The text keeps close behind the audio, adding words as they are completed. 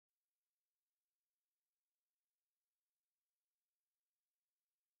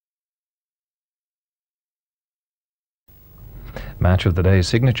Match of the Day's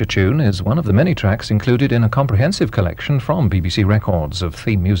signature tune is one of the many tracks included in a comprehensive collection from BBC Records of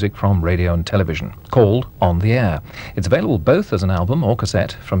theme music from radio and television, called On the Air. It's available both as an album or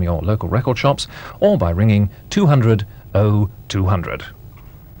cassette from your local record shops, or by ringing 200 0200.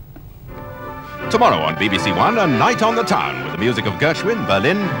 Tomorrow on BBC1, A Night on the Town, with the music of Gershwin,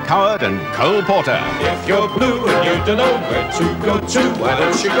 Berlin, Coward and Cole Porter. If you're blue and you don't know where to go to, why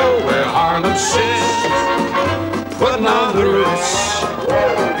don't you go where Harlem sits? Putting on the roots.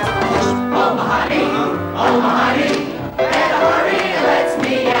 Oh my honey, better hurry, let's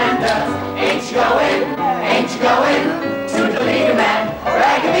meander. Ain't you going to the leader man,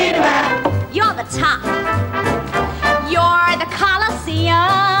 ragga man? You're the top. You're the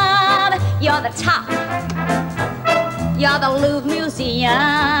Coliseum. You're the top. You're the Louvre Museum.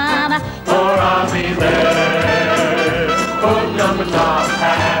 Or I'll be there, putting on the top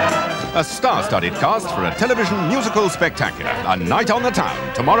hat. A star-studded cast for a television musical spectacular. A Night on the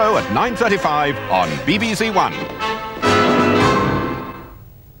Town, tomorrow at 9:35 on BBC1.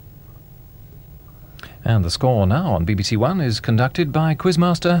 And the score now on BBC1 is conducted by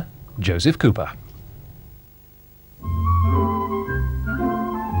Quizmaster Joseph Cooper.